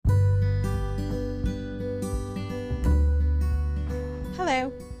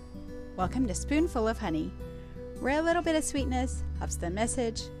Hello! Welcome to Spoonful of Honey, where a little bit of sweetness helps the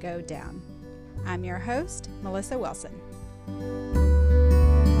message go down. I'm your host, Melissa Wilson.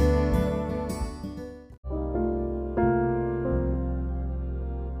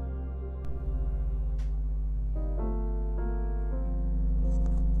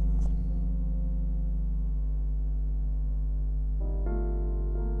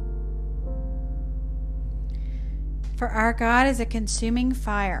 For our God is a consuming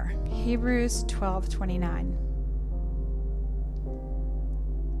fire. Hebrews 12:29.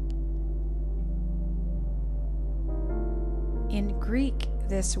 In Greek,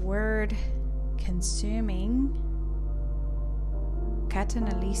 this word consuming,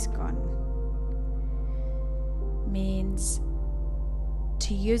 katanaliskon, means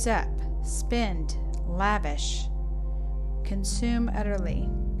to use up, spend, lavish, consume utterly,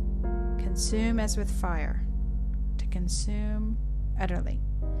 consume as with fire. Consume utterly.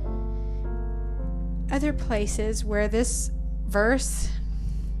 Other places where this verse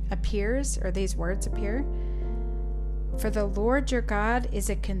appears, or these words appear: for the Lord your God is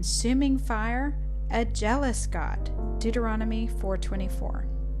a consuming fire, a jealous God. Deuteronomy 4:24.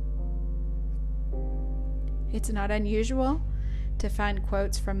 It's not unusual to find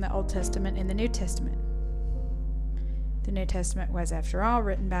quotes from the Old Testament in the New Testament. The New Testament was, after all,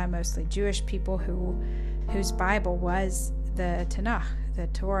 written by mostly Jewish people whose Bible was the Tanakh, the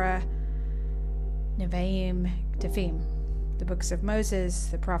Torah, Nevi'im, Tefim, the books of Moses,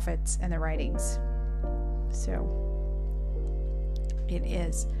 the prophets, and the writings. So it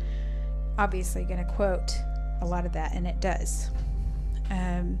is obviously going to quote a lot of that, and it does.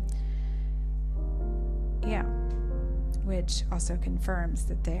 Which also confirms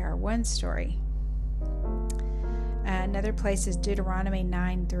that they are one story. Another place is Deuteronomy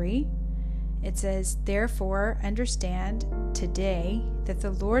 9:3. It says, therefore understand today that the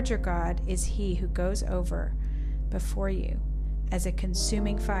Lord your God is he who goes over before you as a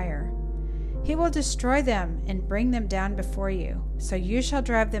consuming fire. He will destroy them and bring them down before you. So you shall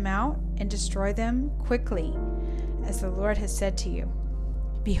drive them out and destroy them quickly, as the Lord has said to you.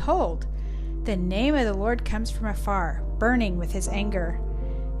 Behold, the name of the Lord comes from afar, burning with his anger,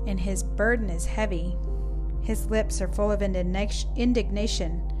 and his burden is heavy. His lips are full of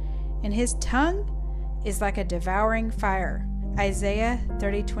indignation, and his tongue is like a devouring fire. Isaiah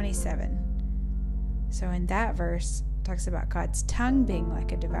 30:27. So in that verse, it talks about God's tongue being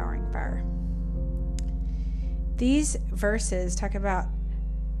like a devouring fire. These verses talk about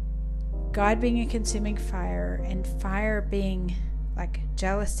God being a consuming fire, and fire being like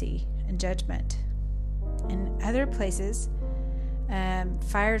jealousy and judgment. In other places,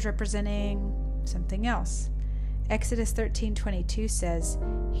 fire is representing something else. Exodus 13:22 says,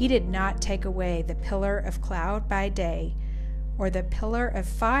 he did not take away the pillar of cloud by day or the pillar of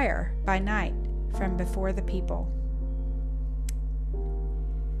fire by night from before the people.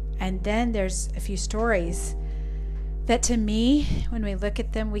 And then there's a few stories that, to me, when we look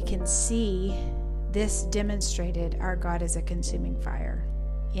at them, we can see this demonstrated. Our God is a consuming fire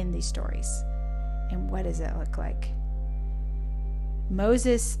in these stories. And what does it look like?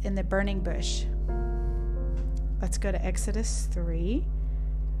 Moses in the burning bush. Let's go to Exodus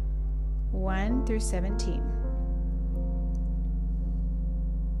 3:1-17.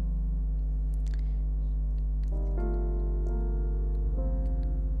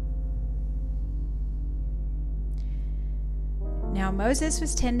 Now Moses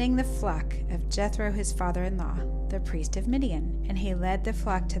was tending the flock of Jethro, his father-in-law, the priest of Midian, and he led the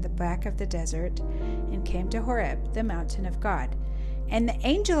flock to the back of the desert and came to Horeb, the mountain of God. And the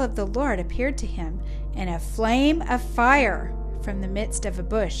angel of the Lord appeared to him in a flame of fire from the midst of a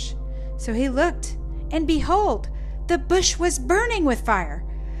bush. So he looked, and behold, the bush was burning with fire,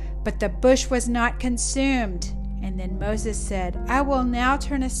 but the bush was not consumed. And then Moses said, I will now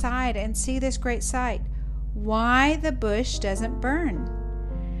turn aside and see this great sight, why the bush doesn't burn.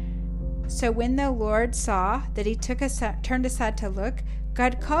 So when the Lord saw that he turned aside to look,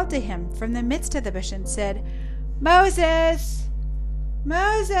 God called to him from the midst of the bush and said, Moses!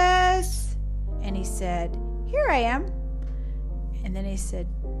 Moses! And he said, here I am. And then he said,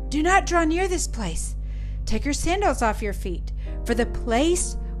 do not draw near this place. Take your sandals off your feet, for the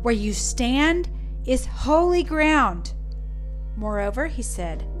place where you stand is holy ground. Moreover, he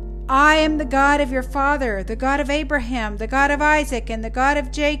said, I am the God of your father, the God of Abraham, the God of Isaac, and the God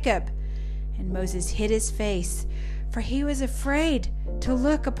of Jacob. And Moses hid his face, for he was afraid to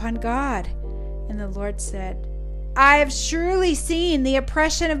look upon God. And the Lord said, I have surely seen the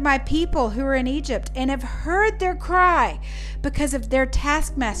oppression of my people who are in Egypt, and have heard their cry because of their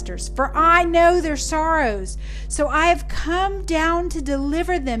taskmasters, for I know their sorrows. So I have come down to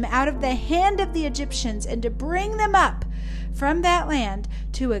deliver them out of the hand of the Egyptians, and to bring them up from that land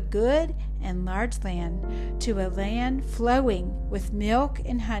to a good and large land, to a land flowing with milk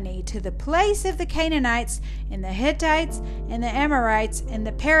and honey, to the place of the Canaanites, and the Hittites, and the Amorites, and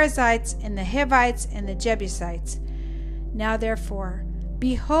the Perizzites, and the Hivites, and the Jebusites. Now therefore,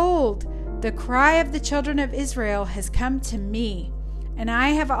 behold, the cry of the children of Israel has come to me, and I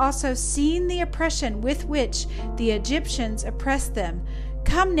have also seen the oppression with which the Egyptians oppress them.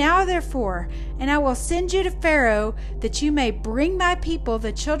 Come now, therefore, and I will send you to Pharaoh, that you may bring my people,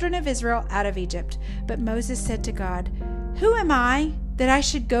 the children of Israel, out of Egypt. But Moses said to God, Who am I, that I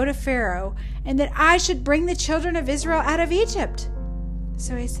should go to Pharaoh, and that I should bring the children of Israel out of Egypt?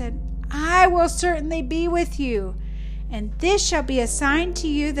 So he said, I will certainly be with you, and this shall be a sign to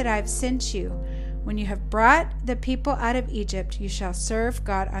you that I have sent you. When you have brought the people out of Egypt, you shall serve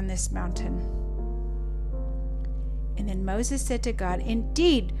God on this mountain. And then Moses said to God,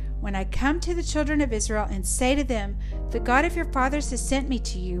 Indeed, when I come to the children of Israel and say to them, The God of your fathers has sent me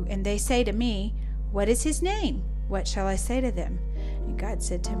to you, and they say to me, What is his name? What shall I say to them? And God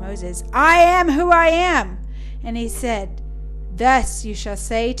said to Moses, I am who I am. And he said, Thus you shall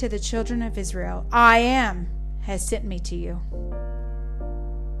say to the children of Israel, I am has sent me to you.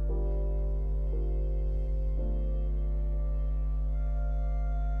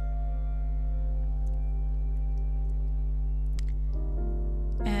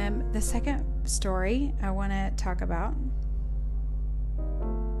 The second story I want to talk about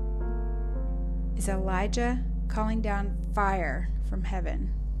is Elijah calling down fire from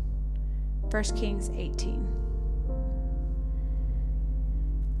heaven. 1 Kings 18.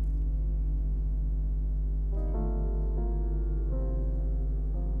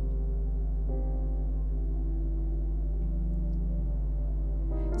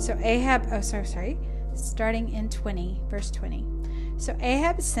 So Ahab, starting in verse 20. So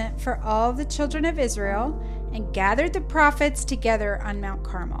Ahab sent for all the children of Israel and gathered the prophets together on Mount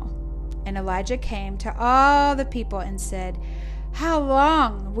Carmel. And Elijah came to all the people and said, How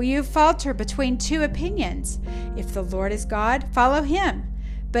long will you falter between two opinions? If the Lord is God, follow him.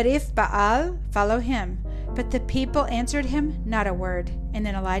 But if Baal, follow him. But the people answered him not a word. And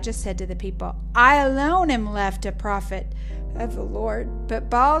then Elijah said to the people, I alone am left a prophet of the Lord, but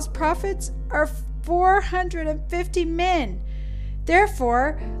Baal's prophets are 450 men.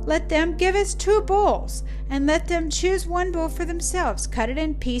 Therefore, let them give us 2 bulls, and let them choose 1 bull for themselves, cut it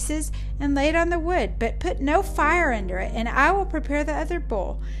in pieces, and lay it on the wood, but put no fire under it. And I will prepare the other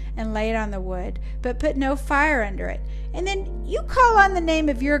bull, and lay it on the wood, but put no fire under it. And then you call on the name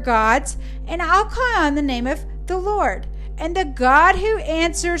of your gods, and I'll call on the name of the Lord. And the God who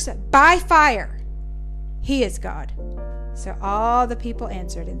answers by fire, he is God. So all the people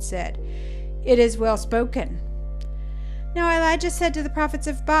answered and said, It is well spoken. Now Elijah said to the prophets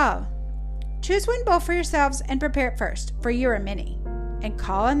of Baal, Choose 1 bull for yourselves and prepare it first, for you are many, and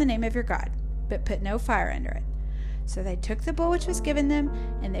call on the name of your God, but put no fire under it. So they took the bull which was given them,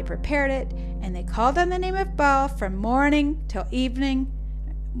 and they prepared it, and they called on the name of Baal from morning till evening,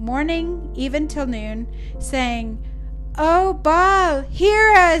 morning even till noon, saying, O Baal,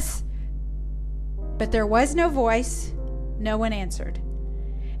 hear us! But there was no voice, no one answered.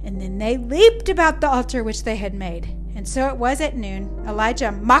 And then they leaped about the altar which they had made. And so it was at noon,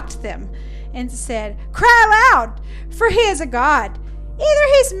 Elijah mocked them and said, Cry aloud, for he is a god.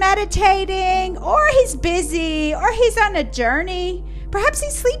 Either he's meditating, or he's busy, or he's on a journey. Perhaps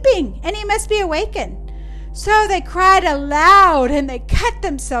he's sleeping, and he must be awakened. So they cried aloud, and they cut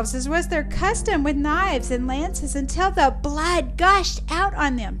themselves, as was their custom, with knives and lances, until the blood gushed out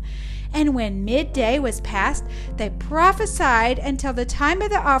on them. And when midday was past, they prophesied until the time of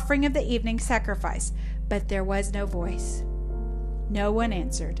the offering of the evening sacrifice. But there was no voice. No one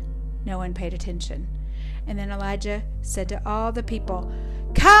answered. No one paid attention. And then Elijah said to all the people,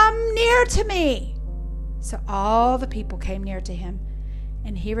 Come near to me. So all the people came near to him.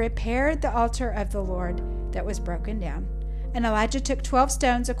 And he repaired the altar of the Lord that was broken down. And Elijah took 12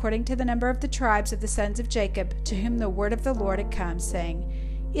 stones according to the number of the tribes of the sons of Jacob, to whom the word of the Lord had come, saying,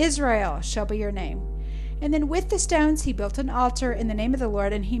 Israel shall be your name. And then with the stones he built an altar in the name of the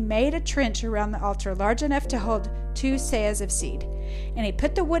Lord, and he made a trench around the altar large enough to hold 2 seahs of seed. And he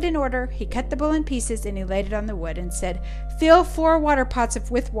put the wood in order, he cut the bull in pieces, and he laid it on the wood, and said, Fill 4 water pots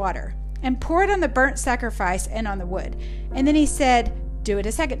with water, and pour it on the burnt sacrifice and on the wood. And then he said, Do it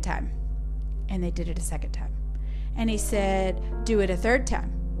a second time. And they did it a second time. And he said, Do it a third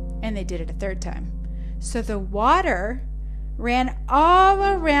time. And they did it a third time. So the water ran all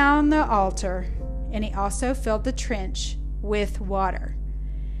around the altar, and he also filled the trench with water.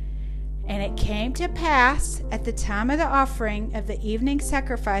 And it came to pass at the time of the offering of the evening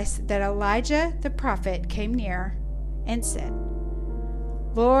sacrifice that Elijah the prophet came near and said,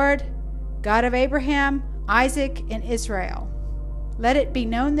 Lord, God of Abraham, Isaac, and Israel, let it be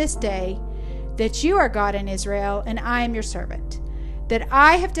known this day that you are God in Israel, and I am your servant, that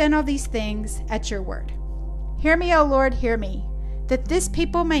I have done all these things at your word. Hear me, O Lord, hear me, that this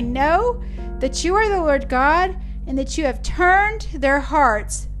people may know that you are the Lord God, and that you have turned their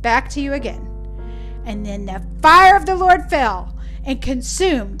hearts back to you again. And then the fire of the Lord fell and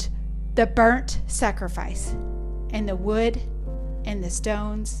consumed the burnt sacrifice, and the wood, and the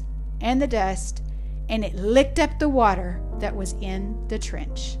stones, and the dust, and it licked up the water that was in the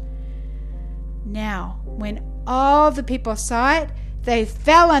trench. Now, when all the people saw it, they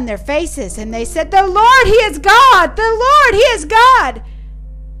fell on their faces, and they said, The Lord, He is God! The Lord, He is God!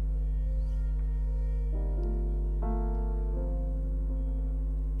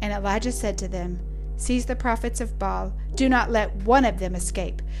 And Elijah said to them, Seize the prophets of Baal. Do not let one of them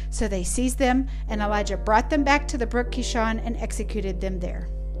escape. So they seized them, and Elijah brought them back to the brook Kishon and executed them there.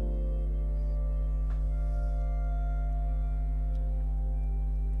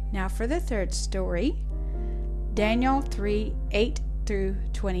 Now for the third story, Daniel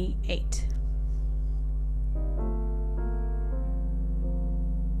 3:8-28.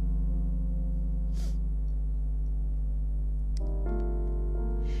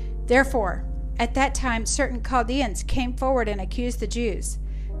 Therefore, at that time certain Chaldeans came forward and accused the Jews.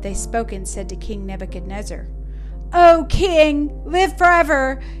 They spoke and said to King Nebuchadnezzar, O king, live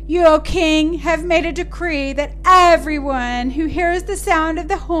forever. You, O king, have made a decree that everyone who hears the sound of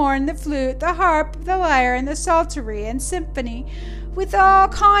the horn, the flute, the harp, the lyre, and the psaltery and symphony, with all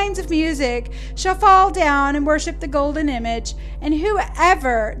kinds of music, shall fall down and worship the golden image, and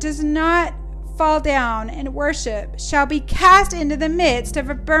whoever does not fall down and worship shall be cast into the midst of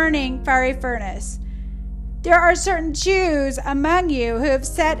a burning fiery furnace. There are certain Jews among you who have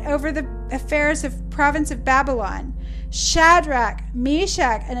set over the affairs of province of Babylon. Shadrach,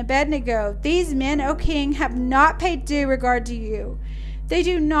 Meshach, and Abednego, these men, O king, have not paid due regard to you. They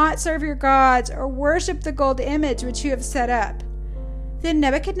do not serve your gods or worship the gold image which you have set up. Then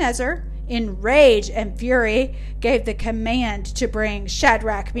Nebuchadnezzar, in rage and fury, gave the command to bring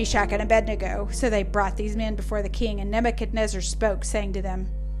Shadrach, Meshach, and Abednego. So they brought these men before the king, and Nebuchadnezzar spoke, saying to them,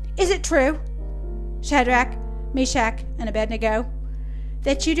 Is it true, Shadrach, Meshach, and Abednego,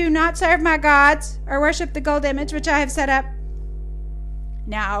 that you do not serve my gods or worship the gold image which I have set up?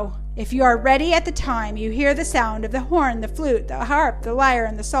 Now, if you are ready at the time you hear the sound of the horn, the flute, the harp, the lyre,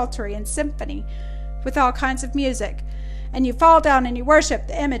 and the psaltery and symphony, with all kinds of music, and you fall down and you worship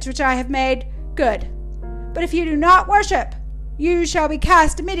the image which I have made, good. But if you do not worship, you shall be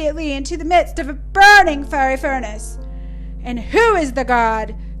cast immediately into the midst of a burning fiery furnace. And who is the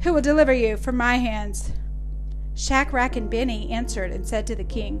God who will deliver you from my hands? Shadrach and Benny answered and said to the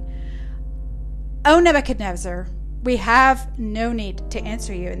king, O Nebuchadnezzar, we have no need to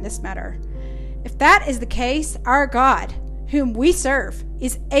answer you in this matter. If that is the case, our God, whom we serve,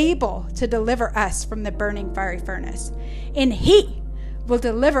 is able to deliver us from the burning fiery furnace, and he will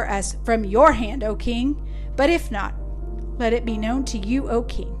deliver us from your hand, O king. But if not, let it be known to you, O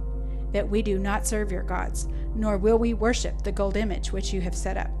king, that we do not serve your gods, nor will we worship the gold image which you have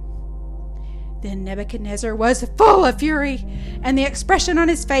set up. Then Nebuchadnezzar was full of fury, and the expression on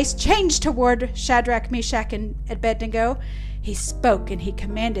his face changed toward Shadrach, Meshach, and Abednego. He spoke and he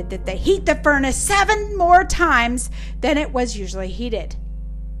commanded that they heat the furnace 7 more times than it was usually heated.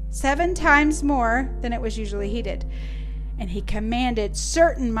 7 times more than it was usually heated. And he commanded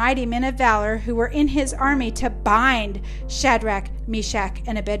certain mighty men of valor who were in his army to bind Shadrach, Meshach,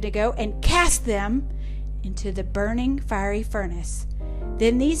 and Abednego and cast them into the burning fiery furnace.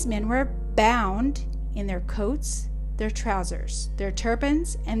 Then these men were bound in their coats, their trousers, their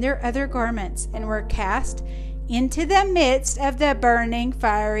turbans, and their other garments, and were cast into the midst of the burning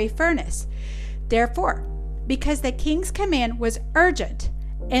fiery furnace. Therefore, because the king's command was urgent,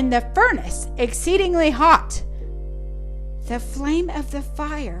 and the furnace exceedingly hot, the flame of the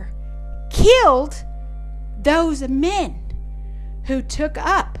fire killed those men who took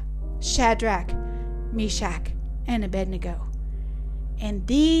up Shadrach, Meshach, and Abednego. And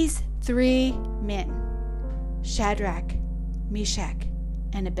these 3 men, Shadrach, Meshach,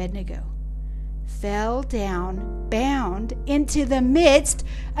 and Abednego, fell down bound into the midst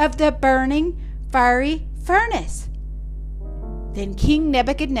of the burning fiery furnace. Then King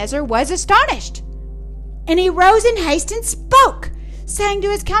Nebuchadnezzar was astonished, and he rose in haste and spoke, saying to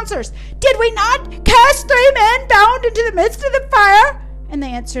his counselors, "Did we not cast 3 men bound into the midst of the fire?" And they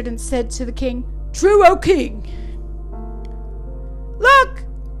answered and said to the king, "True, O king." "Look,"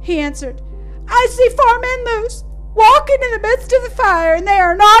 he answered, "I see 4 men loose, walking in the midst of the fire, and they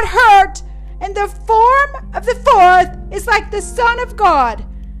are not hurt. And the form of the 4th is like the Son of God."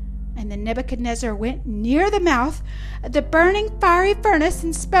 And then Nebuchadnezzar went near the mouth of the burning fiery furnace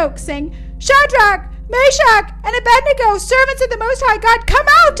and spoke, saying, "Shadrach, Meshach, and Abednego, servants of the Most High God, come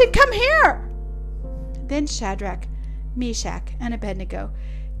out and come here." Then Shadrach, Meshach, and Abednego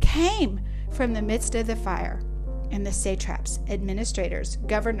came from the midst of the fire. And the satraps, administrators,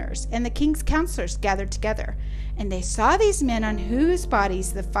 governors, and the king's counselors gathered together. And they saw these men on whose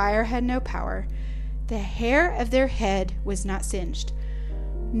bodies the fire had no power. The hair of their head was not singed,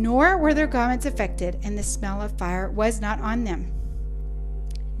 nor were their garments affected, and the smell of fire was not on them.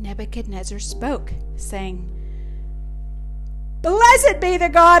 Nebuchadnezzar spoke, saying, "Blessed be the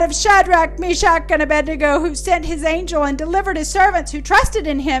God of Shadrach, Meshach, and Abednego, who sent his angel and delivered his servants who trusted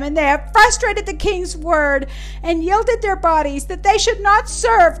in him, and they have frustrated the king's word and yielded their bodies, that they should not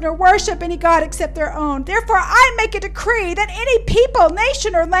serve nor worship any god except their own. Therefore I make a decree that any people,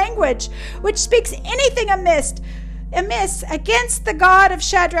 nation, or language which speaks anything amiss against the God of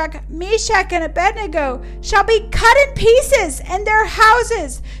Shadrach, Meshach, and Abednego shall be cut in pieces, and their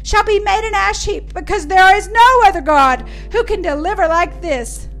houses shall be made an ash heap, because there is no other God who can deliver like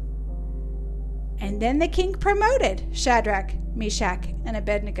this." And then the king promoted Shadrach, Meshach, and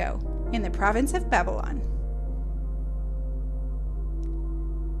Abednego in the province of Babylon.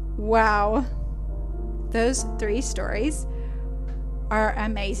 Wow. Those 3 stories are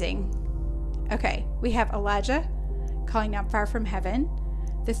amazing. Okay, we have Elijah calling down fire from heaven,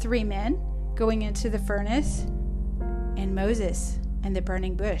 the 3 men going into the furnace, and Moses and the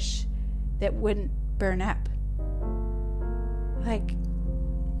burning bush that wouldn't burn up. Like,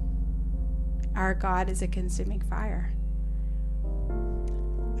 our God is a consuming fire.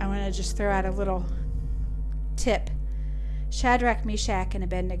 I want to just throw out a little tip. Shadrach, Meshach, and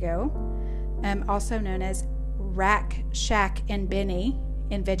Abednego, also known as Rak, Shak, and Benny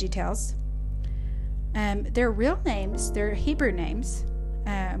in VeggieTales. Their real names, their Hebrew names,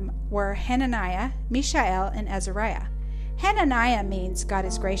 were Hananiah, Mishael, and Azariah. Hananiah means God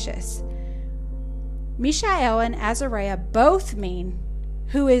is gracious. Mishael and Azariah both mean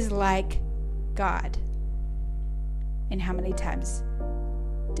who is like God. And how many times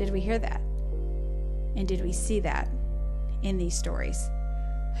did we hear that? And did we see that in these stories?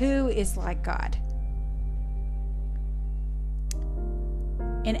 Who is like God?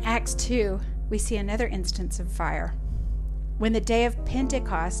 In Acts 2, we see another instance of fire. When the day of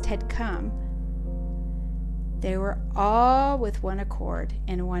Pentecost had come, they were all with one accord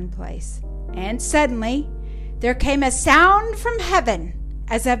in one place. And suddenly there came a sound from heaven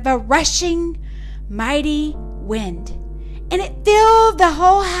as of a rushing, mighty wind, and it filled the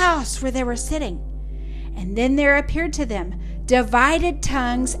whole house where they were sitting. And then there appeared to them divided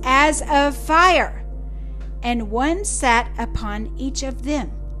tongues as of fire, and one sat upon each of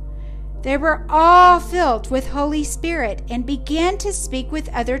them. They were all filled with Holy Spirit and began to speak with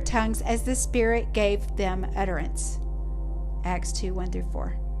other tongues as the Spirit gave them utterance. Acts 2,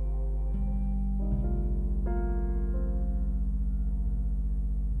 1-4.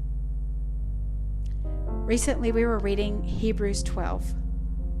 Recently, we were reading Hebrews 12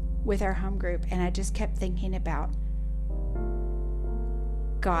 with our home group, and I just kept thinking about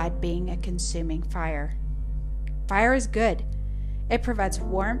God being a consuming fire. Fire is good. It provides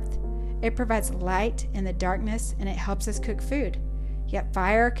warmth. It provides light in the darkness, and it helps us cook food. Yet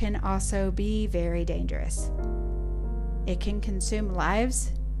fire can also be very dangerous. It can consume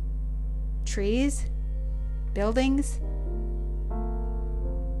lives, trees, buildings.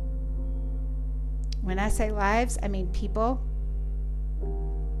 When I say lives, I mean people,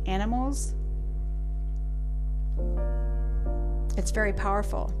 animals. It's very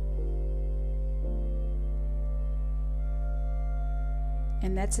powerful.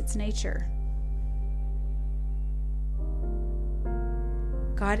 And that's its nature.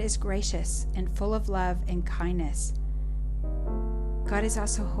 God is gracious and full of love and kindness. God is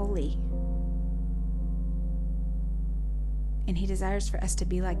also holy. And He desires for us to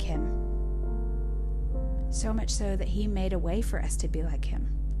be like Him. So much so that He made a way for us to be like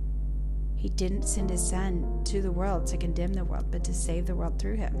Him. He didn't send His Son to the world to condemn the world, but to save the world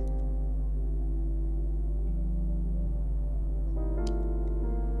through Him.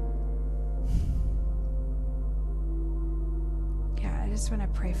 I just want to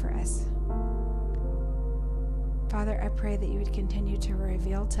pray for us. Father, I pray that you would continue to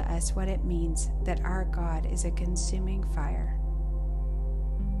reveal to us what it means that our God is a consuming fire.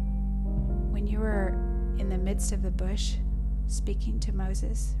 when you were in the midst of the bush speaking to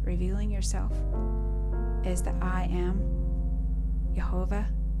Moses, revealing yourself as the I am, Jehovah,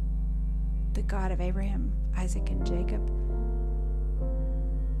 the God of Abraham, Isaac, and Jacob.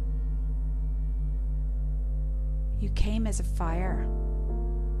 You came as a fire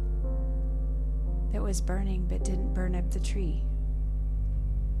that was burning but didn't burn up the tree.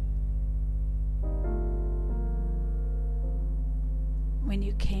 When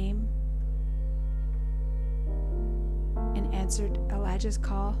you came and answered Elijah's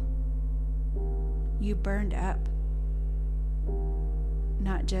call, you burned up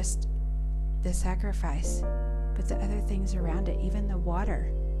not just the sacrifice, but the other things around it, even the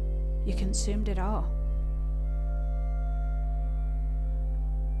water. You consumed it all.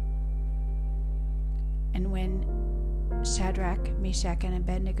 And when Shadrach, Meshach, and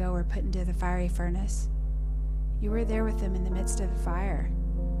Abednego were put into the fiery furnace, you were there with them in the midst of the fire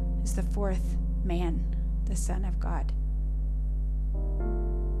as the fourth man, the Son of God.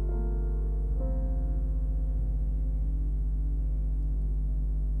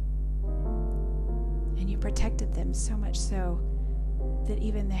 And you protected them so much so that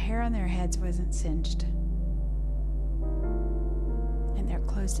even the hair on their heads wasn't singed. And their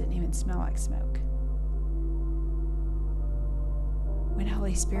clothes didn't even smell like smoke. When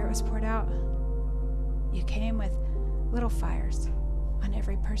Holy Spirit was poured out, you came with little fires on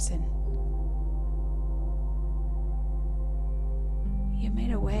every person. You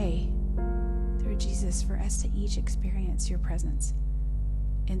made a way through Jesus for us to each experience your presence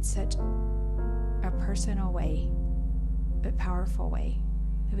in such a personal way, but powerful way,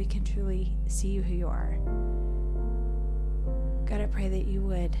 that we can truly see you who you are. God, I pray that you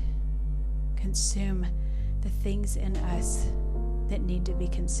would consume the things in us that need to be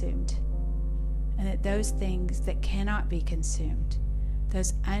consumed, and that those things that cannot be consumed,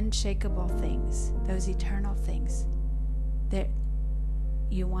 those unshakable things, those eternal things that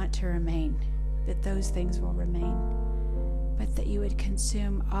you want to remain, that those things will remain, but that you would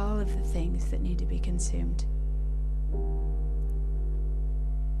consume all of the things that need to be consumed.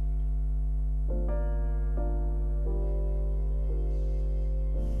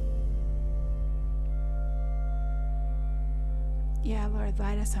 Yeah, Lord,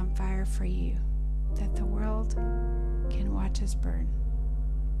 light us on fire for you, that the world can watch us burn.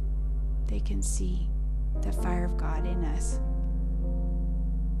 They can see the fire of God in us,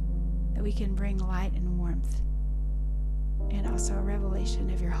 that we can bring light and warmth, and also a revelation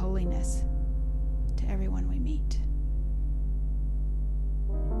of your holiness to everyone we meet.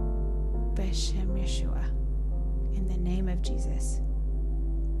 B'Shem Yeshua, in the name of Jesus.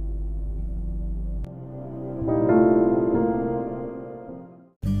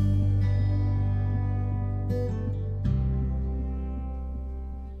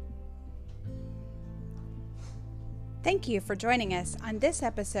 Thank you for joining us on this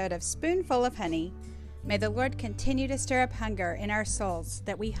episode of Spoonful of Honey. May the Lord continue to stir up hunger in our souls,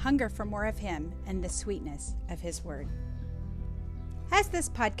 that we hunger for more of Him and the sweetness of His Word. Has this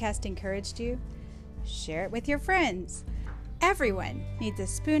podcast encouraged you? Share it with your friends. Everyone needs a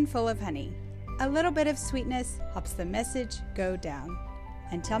spoonful of honey. A little bit of sweetness helps the message go down.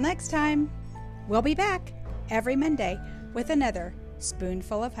 Until next time, we'll be back every Monday with another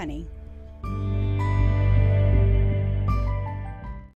Spoonful of Honey.